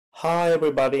Hi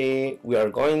everybody, we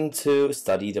are going to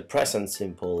study the present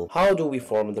simple. How do we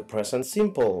form the present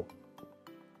simple?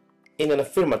 In an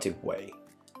affirmative way.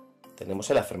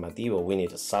 Tenemos el afirmativo, we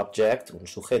need a subject, un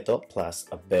sujeto, plus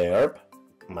a verb,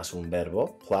 más un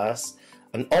verbo, plus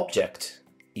an object,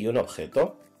 y un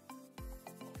objeto.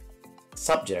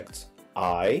 Subject,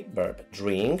 I, verb,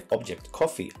 drink, object,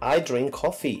 coffee. I drink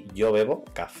coffee, yo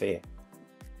bebo café.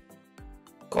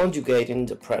 Conjugating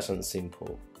the present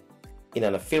simple. In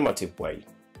an affirmative way,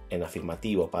 en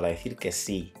afirmativo, para decir que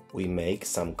sí. We make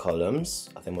some columns,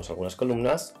 hacemos algunas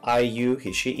columnas. I, you,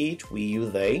 he, she, it, we, you,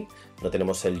 they. No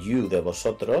tenemos el you de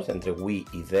vosotros entre we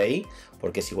y they,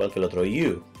 porque es igual que el otro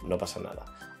you, no pasa nada.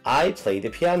 I play the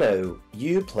piano,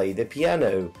 you play the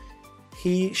piano.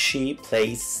 He, she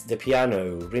plays the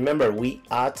piano. Remember, we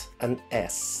add an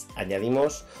S.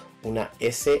 Añadimos una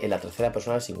S en la tercera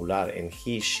persona singular, en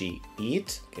he, she,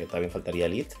 it, que también faltaría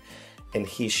el it. En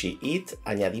he, she, it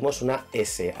añadimos una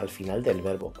S al final del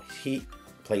verbo. He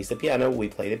plays the piano, we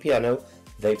play the piano,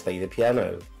 they play the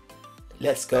piano.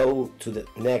 Let's go to the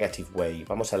negative way.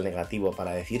 Vamos al negativo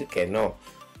para decir que no.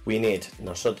 We need,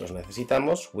 nosotros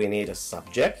necesitamos, we need a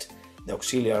subject, the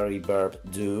auxiliary verb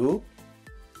do,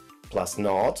 plus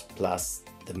not, plus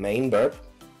the main verb,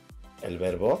 el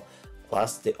verbo,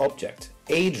 plus the object.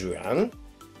 Adrian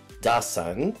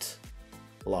doesn't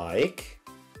like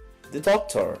the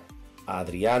doctor. A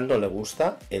Adrián no le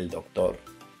gusta el doctor.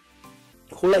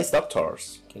 Who likes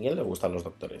doctors? ¿Quién le gustan los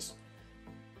doctores?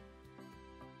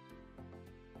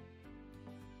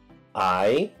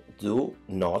 I do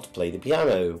not play the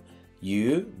piano.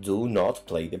 You do not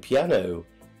play the piano.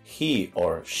 He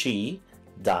or she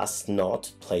does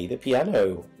not play the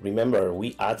piano. Remember,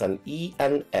 we add an E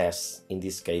and S. In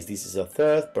this case, this is a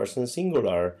third person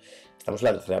singular. Estamos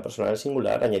en la tercera persona del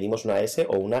singular, añadimos una S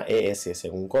o una ES,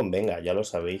 según convenga, ya lo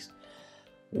sabéis.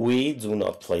 We do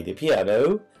not play the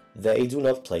piano. They do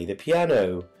not play the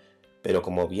piano. Pero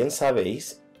como bien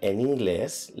sabéis, en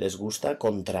inglés les gusta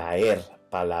contraer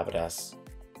palabras.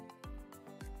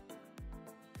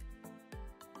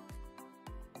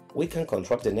 We can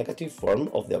contract the negative form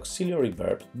of the auxiliary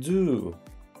verb do.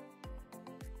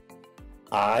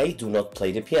 I do not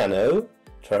play the piano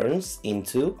turns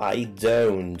into I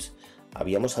don't.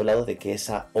 Habíamos hablado de que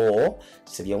esa O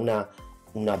sería una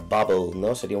bubble,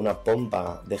 ¿no? Sería una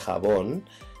pompa de jabón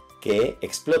que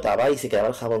explotaba y se quedaba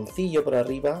el jaboncillo por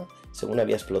arriba según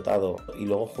había explotado. Y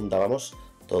luego juntábamos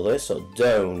todo eso.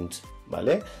 Don't,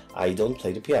 ¿vale? I don't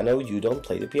play the piano, you don't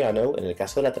play the piano. En el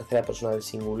caso de la tercera persona del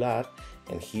singular,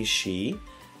 en he, she,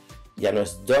 ya no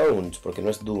es don't, porque no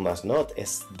es do más not,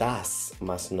 es does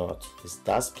más not. Es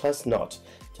does plus not.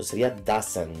 Entonces sería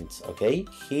doesn't, ¿ok?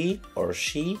 He or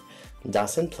she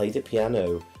doesn't play the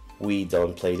piano. We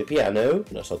don't play the piano,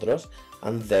 nosotros,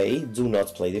 and they do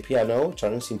not play the piano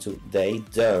turns into they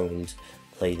don't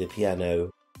play the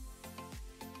piano.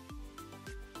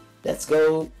 Let's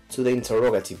go to the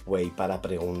interrogative way, para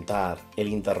preguntar, el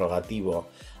interrogativo.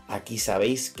 Aquí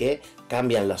sabéis que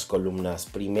cambian las columnas.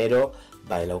 Primero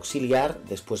va el auxiliar,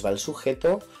 después va el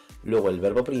sujeto, luego el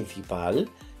verbo principal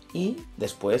y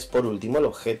después, por último, el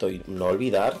objeto. Y no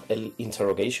olvidar el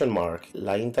interrogation mark,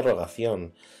 la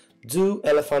interrogación. Do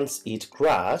elephants eat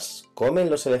grass? ¿Comen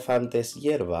los elefantes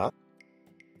hierba?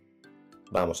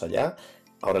 Vamos allá.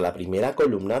 Ahora la primera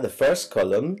columna, the first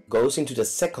column, goes into the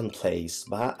second place.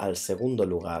 Va al segundo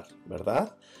lugar,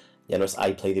 ¿verdad? Ya no es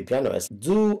I play the piano, es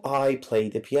do I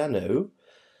play the piano?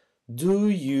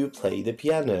 Do you play the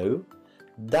piano?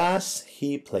 Does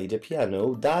he play the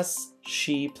piano? Does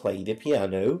she play the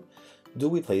piano? Do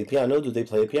we play the piano? Do they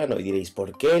play the piano? Y diréis,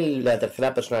 ¿por qué la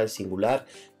tercera persona del singular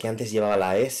que antes llevaba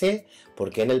la S?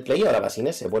 ¿Por qué en el play ahora va sin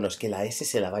S? Bueno, es que la S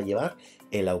se la va a llevar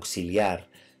el auxiliar.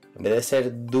 En vez de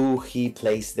ser do he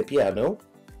plays the piano,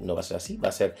 no va a ser así, va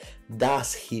a ser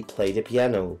does he play the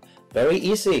piano.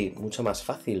 Very easy, mucho más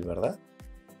fácil, ¿verdad?